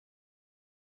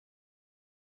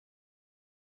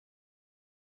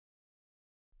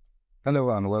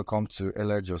Hello and welcome to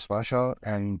LR Geospatial.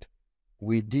 And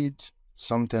we did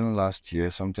something last year,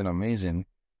 something amazing,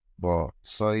 but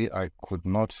sorry I could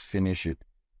not finish it.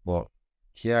 But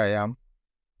here I am.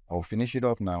 I'll finish it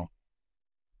up now.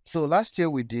 So last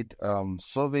year we did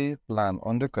survey plan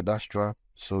under Cadastral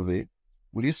survey.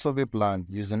 We did survey plan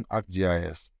using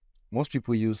ArcGIS. Most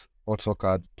people use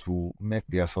AutoCAD to make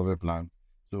their survey plan.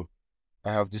 So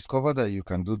I have discovered that you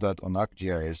can do that on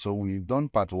ArcGIS. So we've done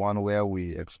part 1 where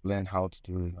we explain how to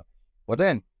do it. But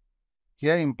then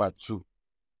here in part 2,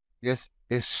 there's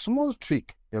a small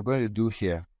trick you're going to do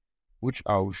here, which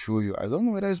I'll show you. I don't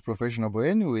know whether it's professional, but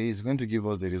anyway, it's going to give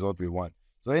us the result we want.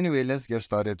 So anyway, let's get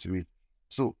started to it.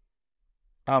 So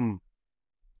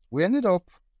we ended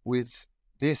up with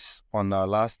this on our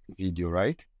last video,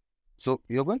 right? So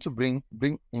you're going to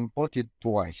import it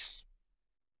twice.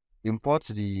 Import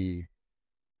the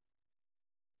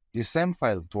same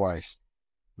file twice.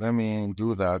 Let me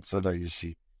do that so that you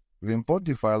see. We import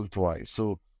the file twice.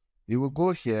 So you will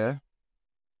go here,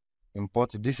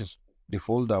 import. This is the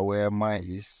folder where mine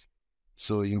is.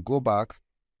 So you go back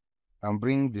and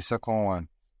bring the second one.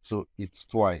 So it's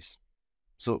twice.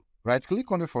 So right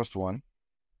click on the first one,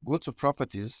 go to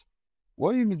properties.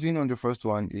 What you'll be doing on the first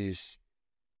one is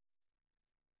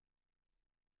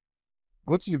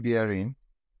go to the bearing,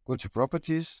 go to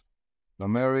properties,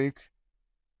 numeric,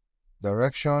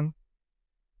 direction,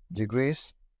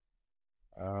 degrees,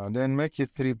 then make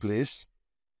it 3 place.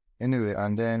 Anyway,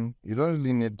 and then you don't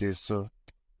really need this, so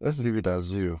let's leave it as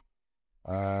 0.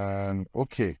 And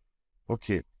okay.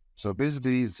 So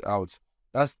basically it's out.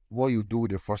 That's what you do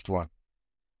with the first one.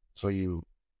 So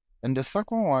and the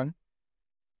second one,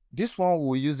 this one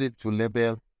we'll use it to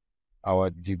label our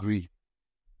degree.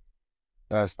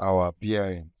 That's our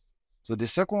bearings. So the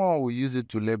second one we'll use it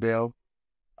to label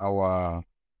our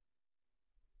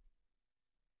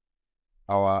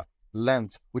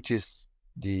length, which is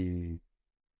the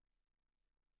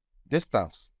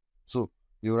distance. So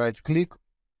you right click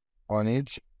on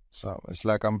it. So it's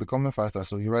like I'm becoming faster.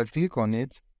 So you right click on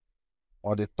it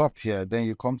on the top here, then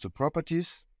you come to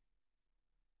properties,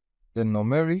 then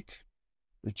numeric,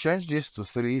 you change this to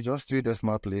 3, just 3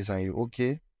 decimal place, and you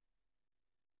okay.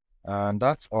 And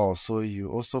that's all. So you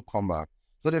also come back.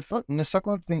 So the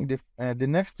second thing, the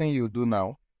next thing you do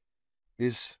now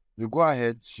is you go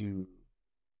ahead to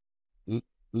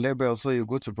label. So you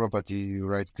go to property, you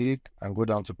right click and go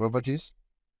down to properties.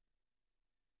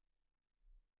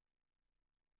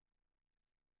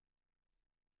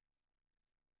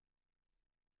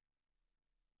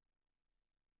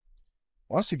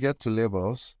 Once you get to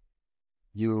labels,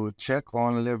 you check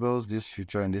on labels, this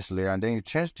feature and this layer, and then you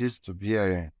change this to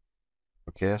bearing.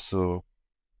 Okay, so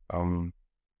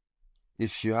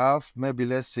if you have, maybe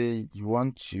let's say you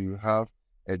want to have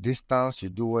a distance, you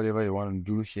do whatever you want to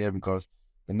do here, because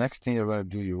the next thing you're going to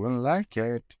do, you won't like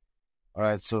it. All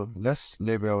right, so let's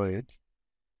label it.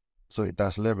 So it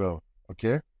has labeled,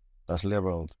 okay? That's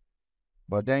labeled.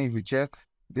 But then if you check,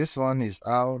 this one is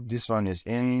out, this one is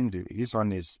in, this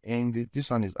one is in, this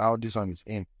one is out, this one is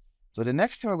in. So the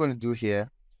next thing we're going to do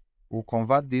here, we'll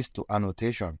convert this to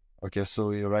annotation. Okay,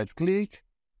 so you right click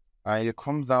and you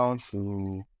come down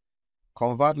to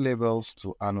convert labels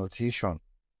to annotation.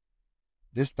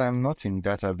 This time not in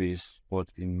database,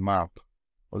 but in map.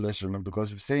 Always remember, because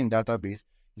if you say in database,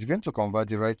 it's going to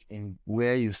convert it right in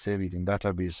where you save it in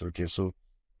database. Okay, so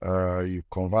you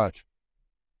convert.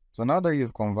 So now that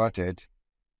you've converted,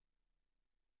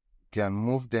 you can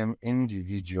move them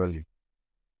individually.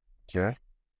 Okay,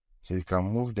 so you can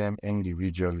move them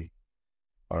individually.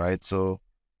 All right, so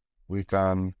we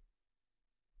can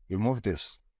remove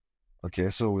this. Okay,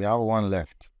 so we have one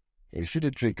left. You see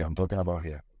the trick I'm talking about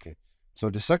here. Okay, so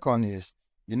the second is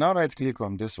you now right click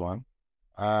on this one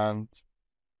and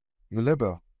you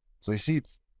label. So you see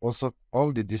it's also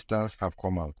all the distance have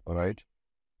come out. All right,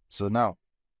 so now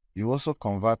you also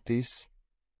convert this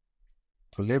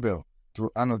to label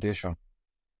through annotation,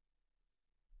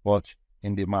 but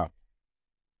in the map.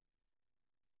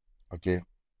 Okay,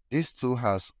 this too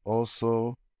has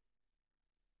also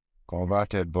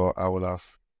converted, but I will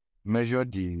have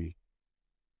measured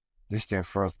this thing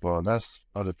first, but that's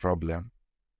not a problem.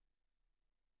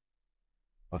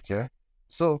 Okay,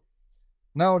 so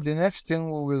now the next thing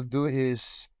we will do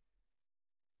is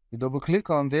you double click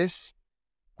on this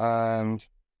and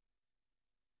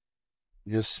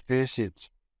you space it.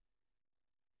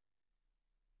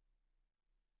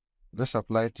 Let's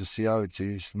apply to see how it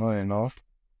is. Not enough.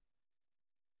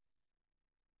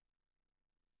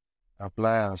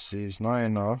 Apply and see, it's not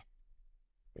enough.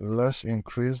 Let's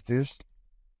increase this.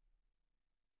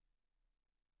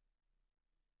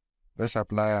 Let's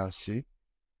apply and see.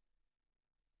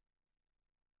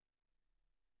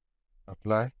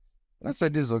 apply. Let's say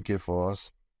this is okay for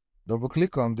us. Double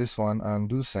click on this one and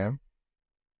do same.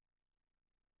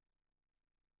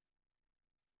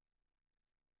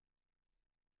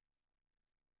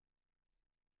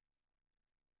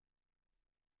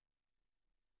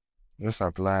 Just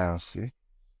apply and see.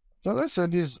 So let's say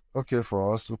this is okay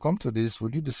for us. We'll come to this,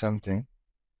 we'll do the same thing.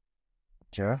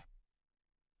 Okay.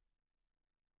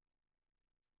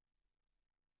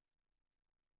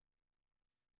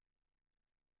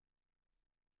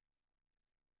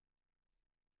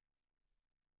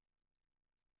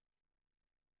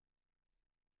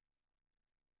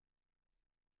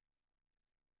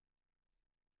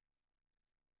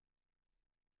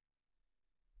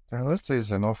 Then let's say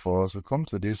it's enough for us. We come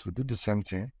to this, we do the same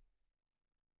thing.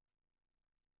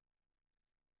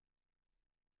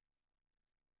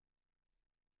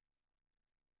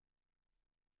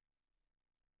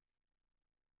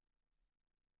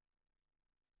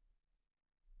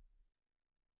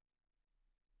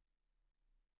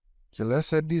 So let's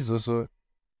say this is also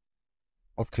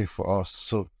okay for us.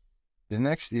 So the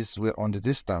next is we're on the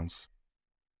distance.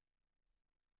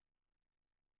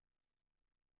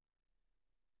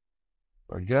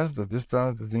 I guess the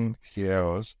distance didn't hear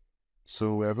us.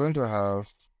 So we're going to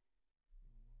have,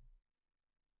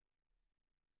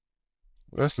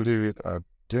 let's leave it at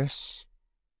this.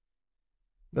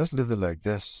 Let's leave it like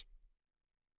this.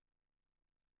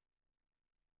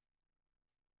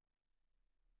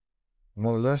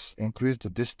 No, let's increase the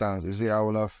distance. You see, I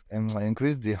will have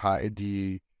increased the height,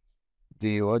 the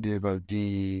what do you call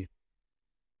the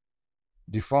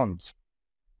font,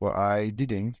 but I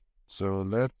didn't. So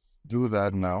let's do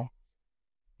that now.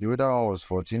 The other one was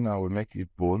 14. I will make it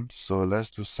bold. So let's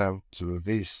do same to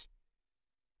this,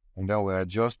 and then we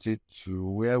adjust it to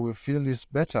where we feel is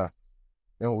better.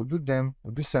 Then we'll do them.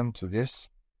 We'll do same to this.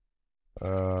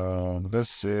 Let's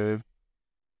say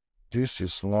this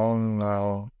is long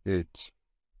now. 8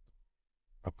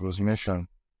 approximation.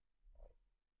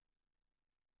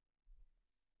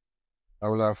 I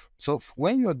will have, so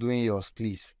when you're doing yours,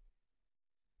 please,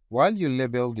 while you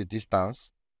label the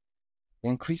distance,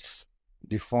 increase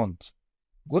the font.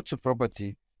 Go to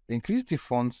property, increase the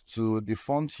font to the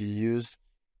font you use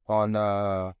on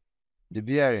the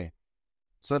bearing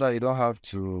so that you don't have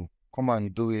to come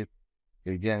and do it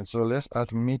again. So let's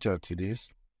add meter to this.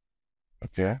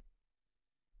 Okay.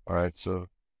 All right. So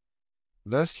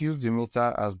let's use the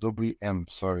meter as double M.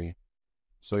 Sorry.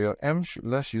 So your M,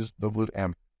 let's use double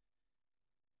M.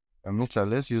 A meter,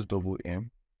 let's use double M.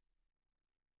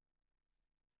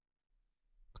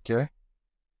 Okay.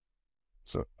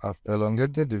 So I've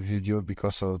elongated the video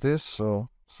because of this. So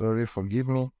sorry, forgive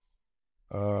me.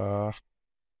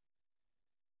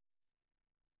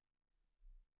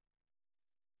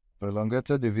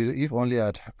 Elongated the video. If only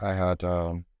I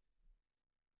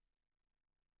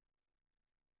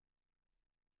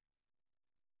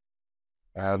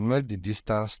had made the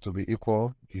distance to be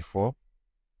equal before,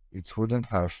 it wouldn't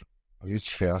have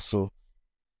reached here. So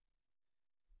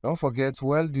don't forget,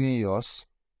 while doing yours,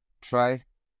 try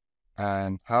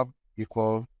and have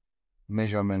equal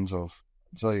measurements of,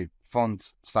 sorry,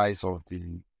 font size of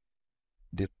the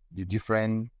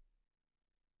different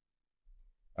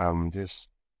this.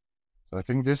 So I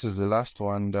think this is the last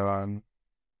one done,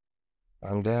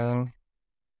 and then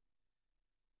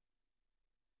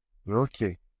we're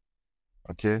okay.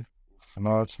 Okay, if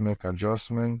not, make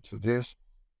adjustment to this.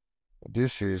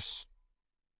 This is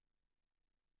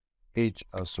H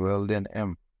as well, then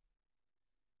M.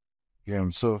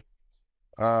 So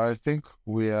I think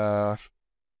we're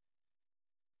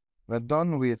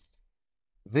done with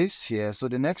this here. So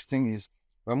the next thing is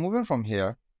we're moving from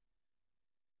here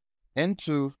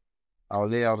into our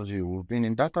layout view. We've been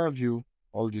in data view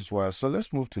all this while. So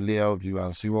let's move to layout view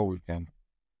and see what we can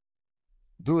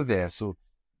do there. So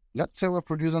let's say we're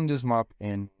producing this map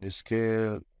in the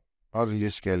scale, not really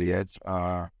scale yet.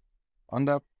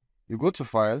 Under, you go to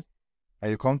file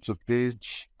and you come to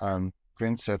page and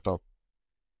print setup,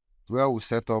 where we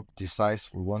set up the size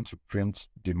we want to print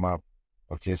the map.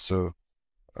 Okay, so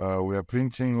we are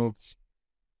printing it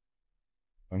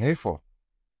on A4,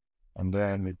 and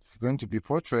then it's going to be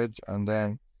portrait, and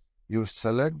then you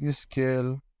select the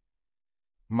scale,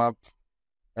 map,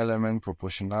 element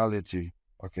proportionality.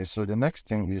 Okay, so the next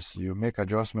thing is you make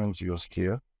adjustments to your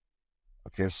scale.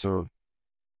 Okay, so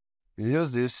you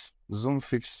use this zoom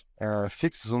fix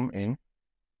zoom in,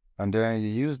 and then you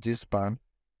use this band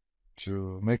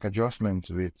to make adjustment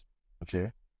to it.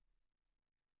 Okay.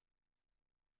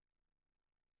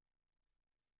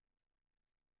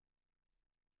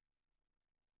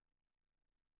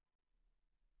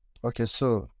 Okay,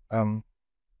 so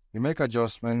you make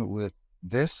adjustment with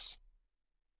this.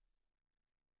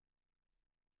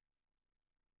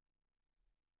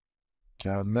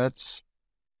 Okay, let's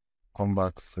come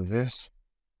back to this.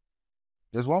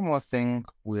 There's one more thing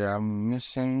we are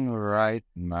missing right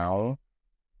now,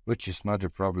 which is not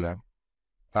a problem.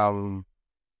 Um,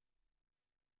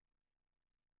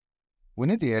 we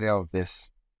need the area of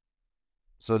this.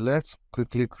 So let's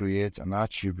quickly create an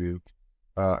attribute,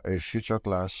 a future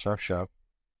class sharp.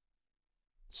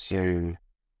 So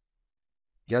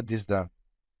get this done.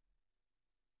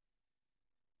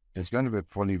 It's going to be a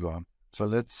polygon. So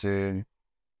let's say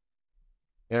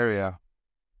area.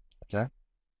 Okay.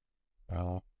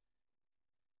 Uh,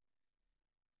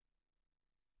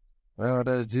 well,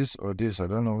 there's this or this. I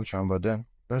don't know which one, but then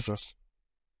let's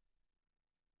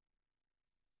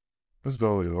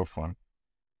go with the rough one.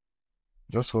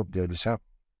 Just hope they're the same.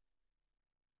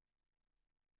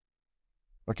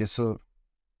 Okay, so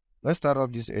let's start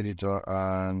up this editor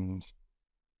and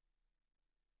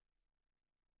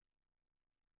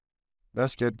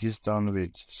let's get this done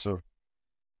with. So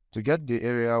to get the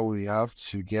area, we have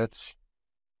to get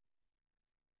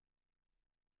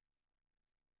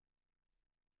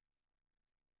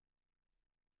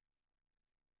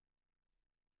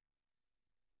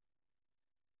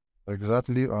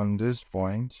exactly on this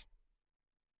point.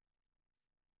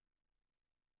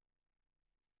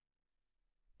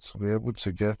 So we're able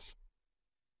to get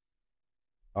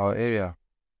our area.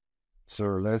 So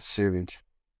let's save it.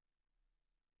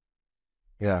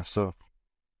 Yeah, so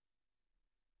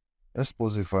let's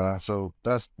pause it for that. So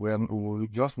that's when we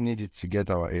just need it to get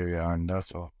our area, and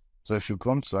that's all. So if you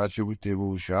come to attribute table,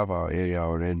 we should have our area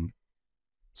already.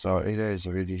 So our area is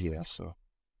already here. So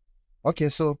okay,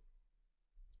 so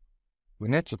we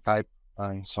need to type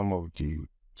in some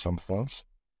things.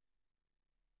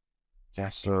 Yeah,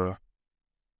 so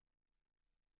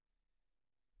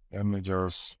let me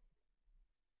just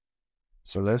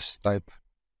let's type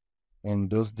in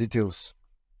those details.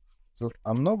 So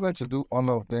I'm not going to do all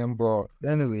of them, but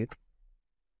anyway,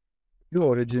 you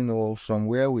already know from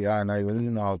where we are now, you already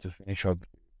know how to finish up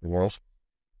the walls.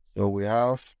 So we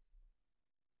have,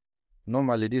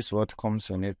 normally this is what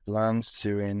comes on it, plan,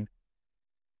 steering,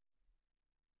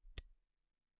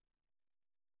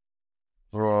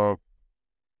 prop,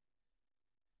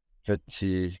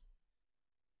 30,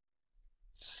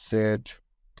 set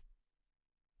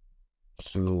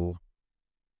to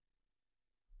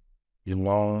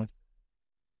belong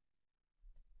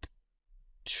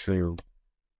to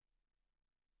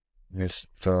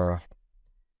Mr.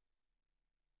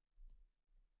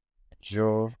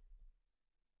 Joshua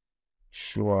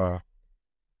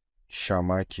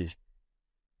Shamaki.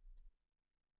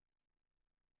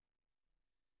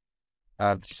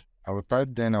 At I will type,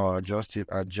 then I'll adjust it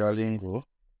at Jalingo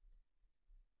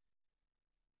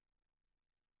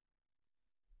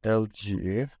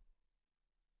LGA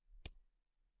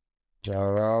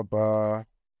Jaraba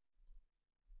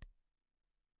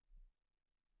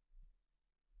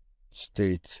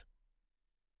State.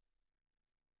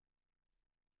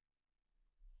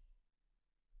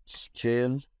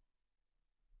 Scale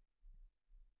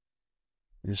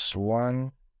is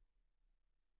 1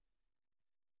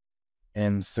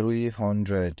 in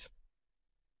 300.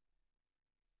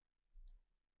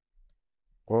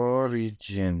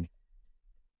 Origin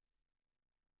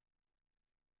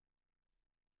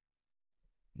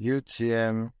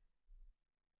UTM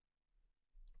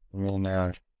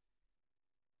Minar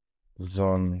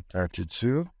Zone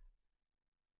 32.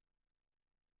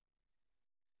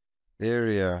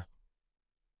 Area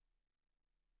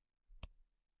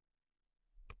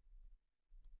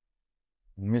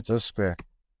meter square.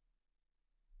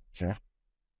 Okay.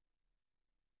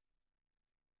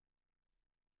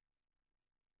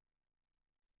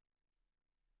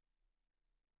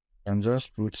 And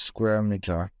just put square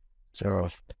meter 0.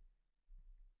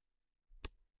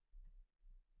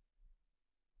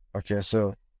 Okay,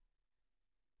 so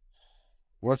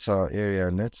what's our area?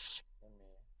 Let's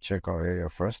check our area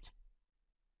first.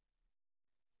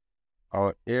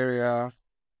 Our area,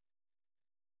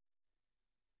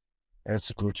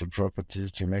 let's go to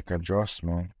properties to make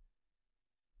adjustment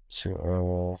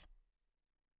to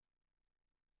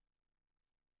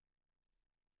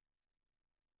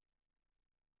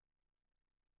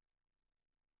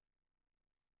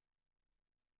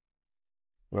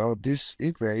well, this,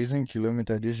 if we're using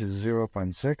kilometer, this is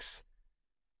 0.6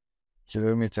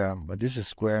 kilometer, but this is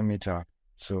square meter.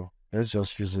 So let's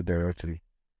just use it directly.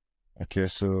 Okay,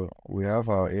 so we have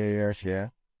our area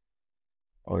here.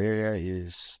 Our area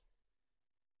is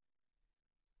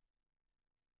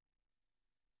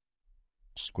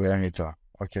square meter.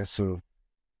 Okay, so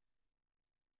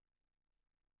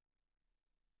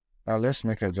now let's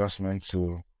make adjustment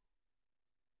to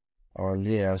our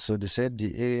layer. So they said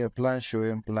the area plan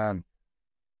showing plan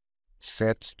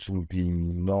set to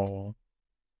belong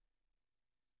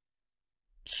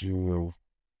to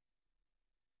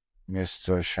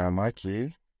Mr.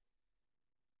 Shamaki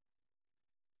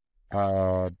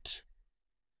at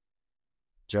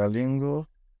Jalingo.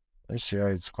 Let's see how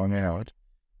it's coming out.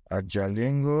 At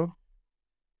Jalingo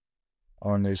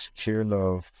on a scale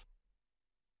of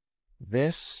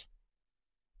this,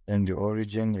 and the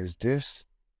origin is this.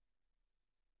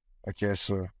 Okay,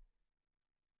 so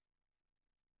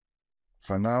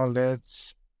for now,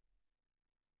 let's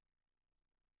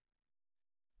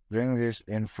bring this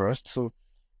in first. So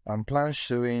I'm plan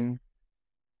showing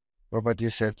property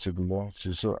set to belong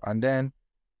to. So, and then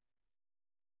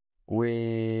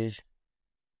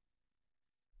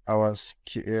our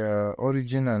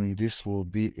origin and this will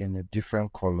be in a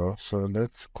different color. So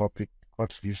let's cut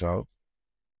this out.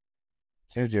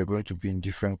 Since they're going to be in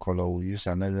different color, we'll use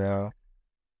another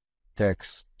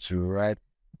text to write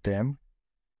them.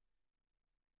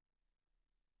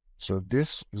 So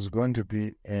this is going to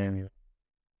be in,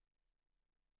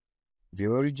 the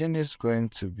origin is going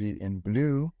to be in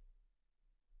blue.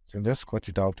 So let's cut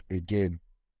it out again.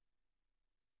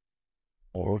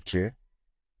 Okay.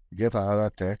 Get another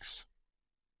text.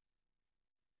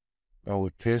 And we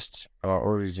paste our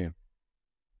origin.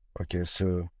 Okay,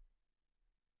 so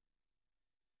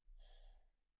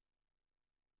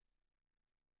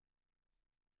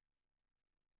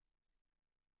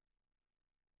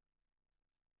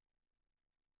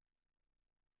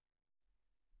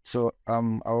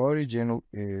our origin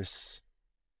is,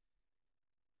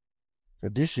 so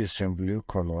this is in blue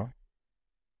color.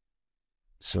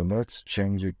 So let's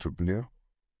change it to blue.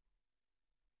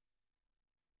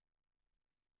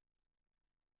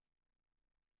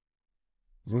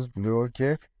 This blue,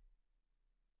 okay?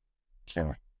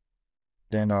 Okay.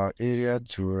 Then our area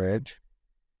to red.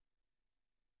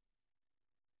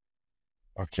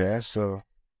 Okay, so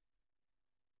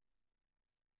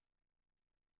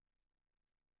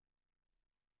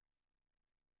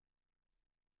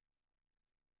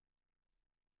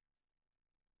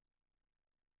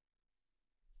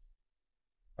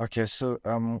okay, so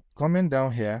coming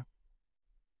down here,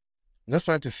 let's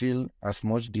try to fill as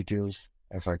much details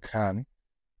as I can.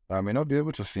 I may not be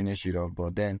able to finish it off,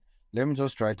 but then let me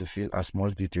just try to fill as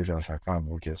much details as I can.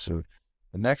 Okay, so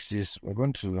the next is we're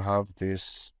going to have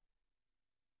this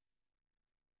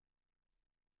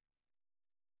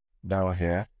down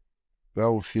here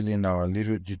where we'll fill in our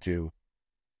little detail.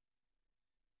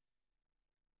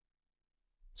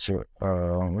 So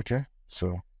okay,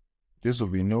 so this will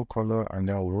be no color and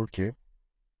then we're okay.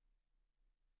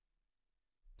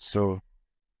 So,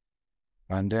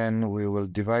 and then we will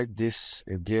divide this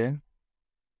again.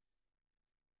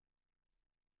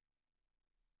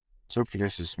 Two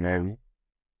places maybe.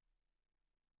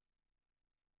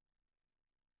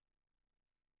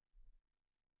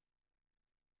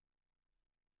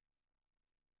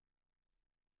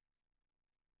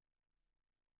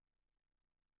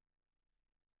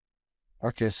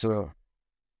 Okay, so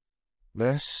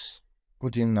let's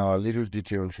put in our little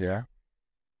detail here.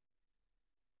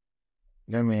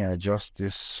 Let me adjust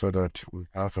this so that we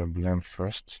have a blend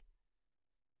first.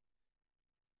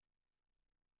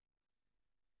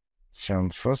 So I'm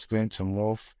first going to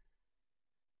move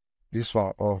this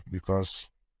one off because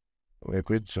we're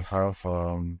going to have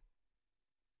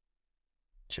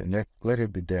let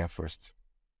it be there first.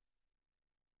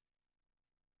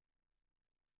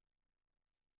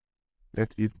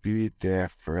 Let it be there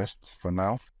first for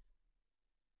now.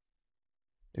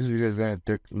 This video is going to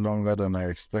take longer than I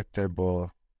expected, but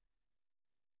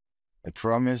I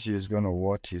promise you it's going to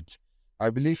worth it. I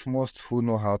believe most who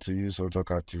know how to use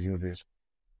AutoCAD to do this,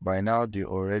 by now they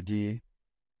already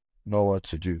know what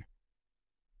to do.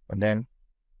 And then,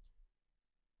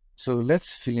 so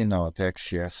let's fill in our text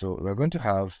here. So we're going to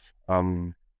have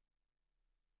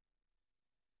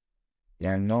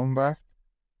their number,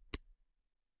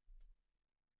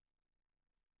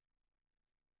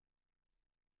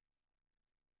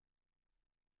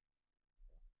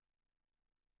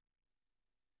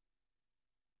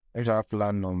 there's our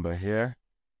plan number here.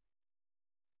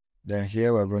 Then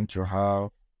here we're going to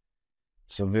have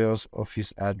surveyor's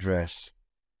office address.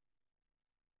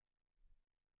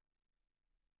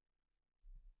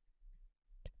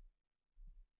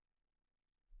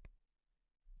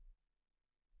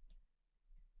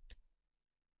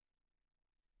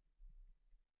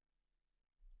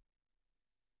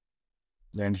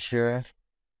 Then here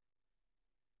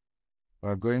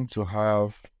we're going to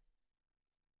have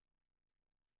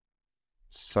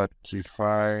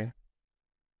certify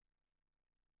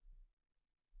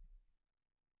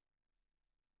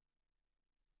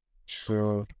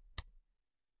true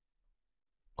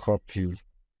copy,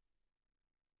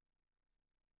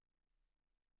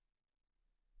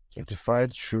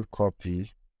 certified true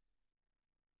copy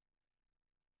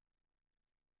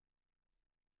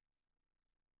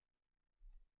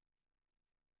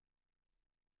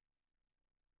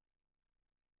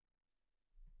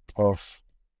of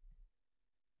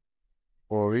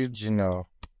original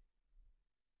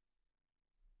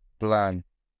plan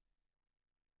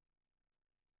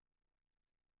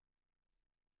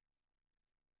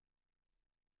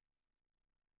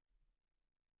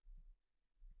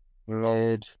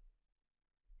made,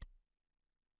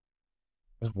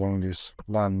 let's bring this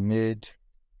plan made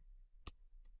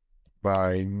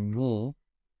by me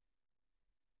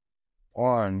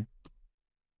on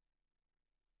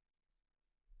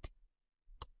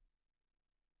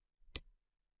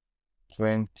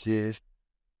 20th,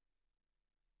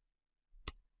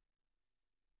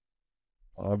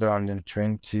 other than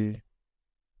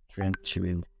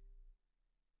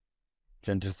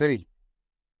 2023.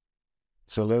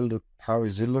 So let's look, how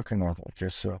is it looking at? Okay,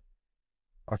 so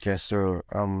so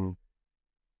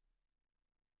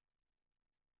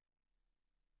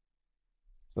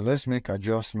let's make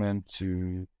adjustment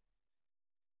to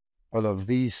all of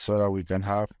these so that we can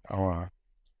have our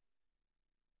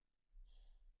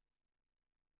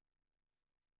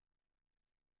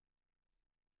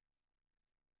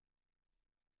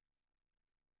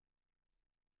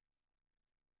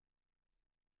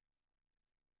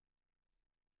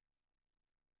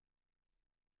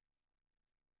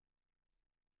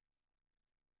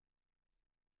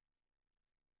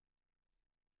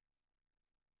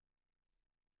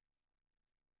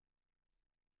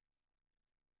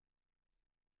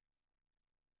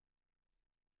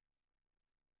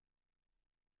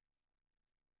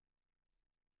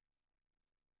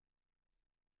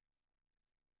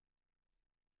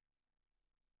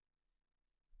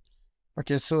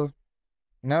okay, so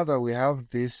now that we have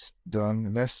this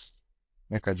done, let's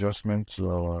make adjustment to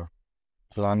our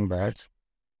plan badge.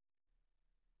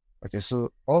 Okay,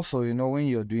 so also, you know, when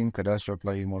you're doing cadastral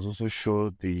plan, you must also show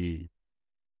the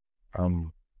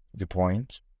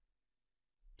point.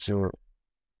 So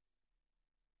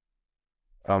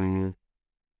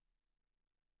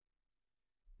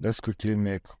let's quickly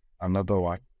make another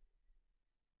one.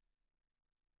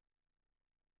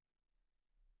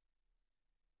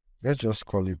 Let's just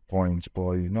call it point,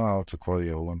 but you know how to call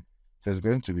your own. So it's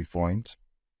going to be point.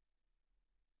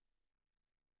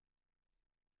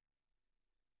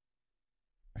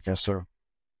 Okay, so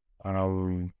I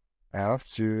have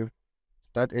to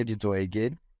start editor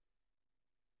again.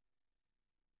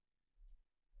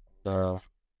 I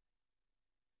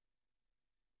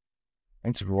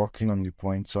need to be working on the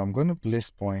point. So I'm going to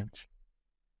place point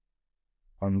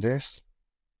on this,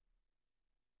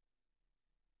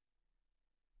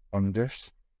 on this,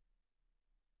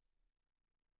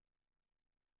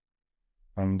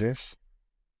 on this,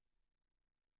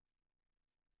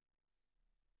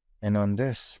 and on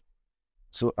this.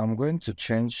 So I'm going to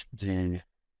change the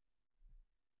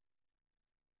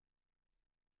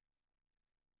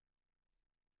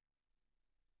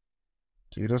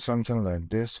to either something like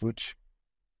this, which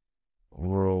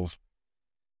will.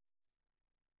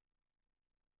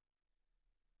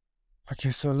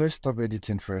 Okay, so let's stop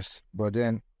editing first. But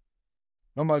then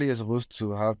normally you're supposed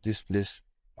to have this place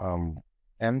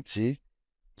empty.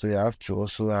 So you have to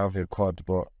also have a cut,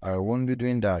 but I won't be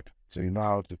doing that. So you know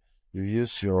how to you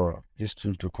use your this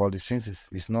tool to call it, since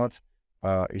it's not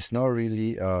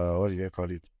really what do you call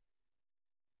it?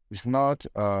 It's not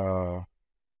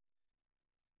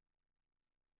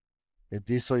it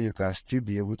is, so you can still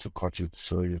be able to cut it,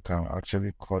 so you can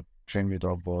actually trim it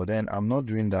up. But then I'm not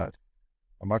doing that.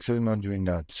 I'm actually not doing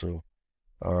that. So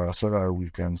so that we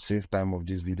can save time of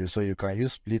this video. So you can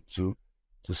use split tool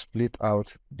to split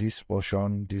out this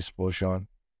portion, this portion,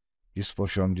 this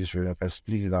portion, this way. I can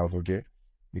split it out, okay?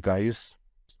 You can use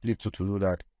split tool to do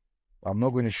that. I'm not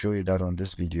going to show you that on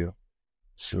this video.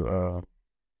 So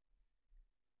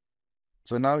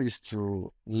so now is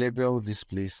to label this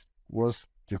place. What's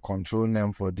the control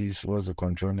name for this? What's the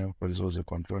control name for this? What's the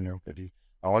control name for this?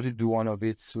 I want to do one of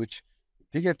it. Switch,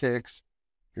 pick a text.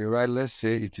 You write, let's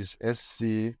say it is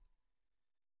SC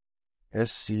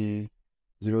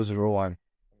 001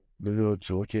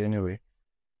 02. Okay, anyway.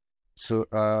 So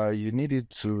you need it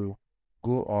to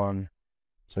go on.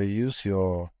 So you use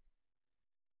your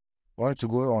want it to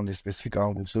go on a specific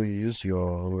angle. So you use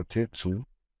your rotate tool.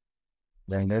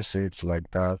 Then let's say it's like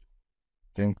that.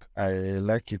 Think I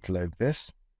like it like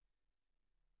this.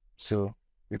 So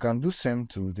you can do same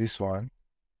to this one,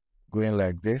 going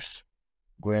like this,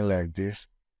 going like this,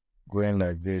 going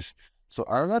like this. So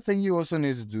another thing you also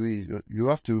need to do is you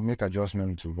have to make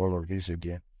adjustment to all of this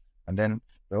again. And then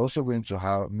we're also going to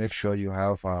have make sure you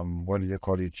have what do they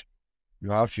call it? You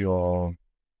have your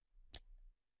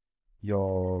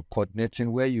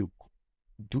coordinating where you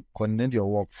do coordinate your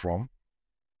work from.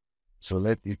 So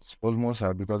let it's almost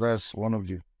because that's one of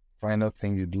the final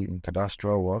thing you do in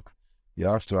cadastral work. You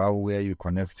have to have where you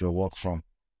connect your work from.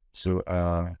 So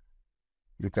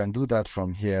you can do that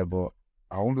from here, but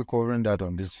I won't be covering that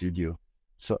on this video.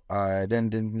 So then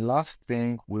the last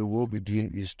thing we will be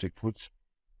doing is to put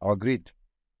our grid.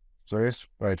 So let's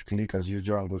right click as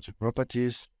usual and go to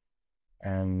properties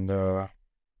and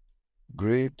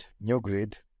grid, new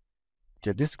grid.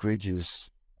 Okay, this grid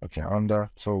is okay under,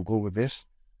 so we'll go with this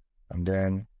and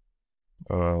then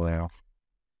well,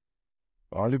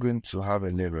 we're only going to have a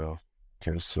label.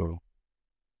 Okay, so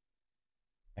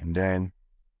and then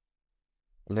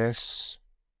let's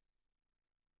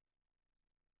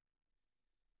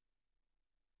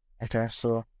okay,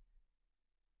 so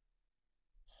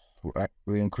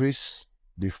we increase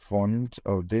the font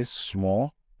of this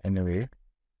small anyway.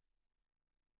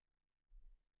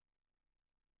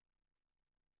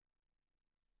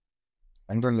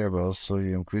 And the level, so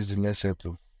you increase it, let's say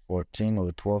to 14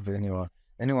 or 12,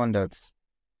 anyone that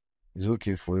is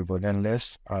okay for you, but then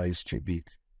less it's too big.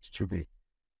 It's too big.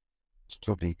 It's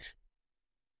too big.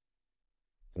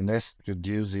 So let's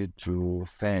reduce it to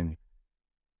 10.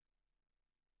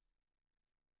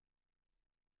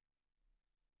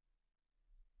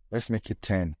 Let's make it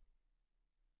 10.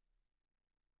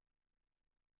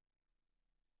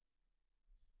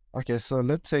 Okay, so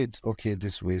let's say it's okay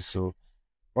this way. So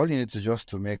all you need to just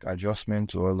to make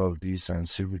adjustment to all of these and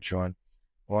see which one.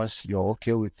 Once you're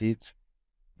okay with it,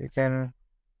 you can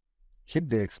hit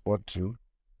the export to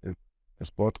the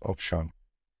export option.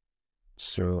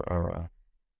 So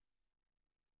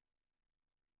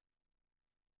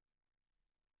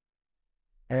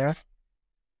yeah.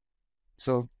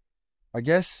 So I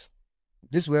guess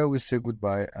this is where we say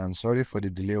goodbye and sorry for the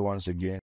delay once again.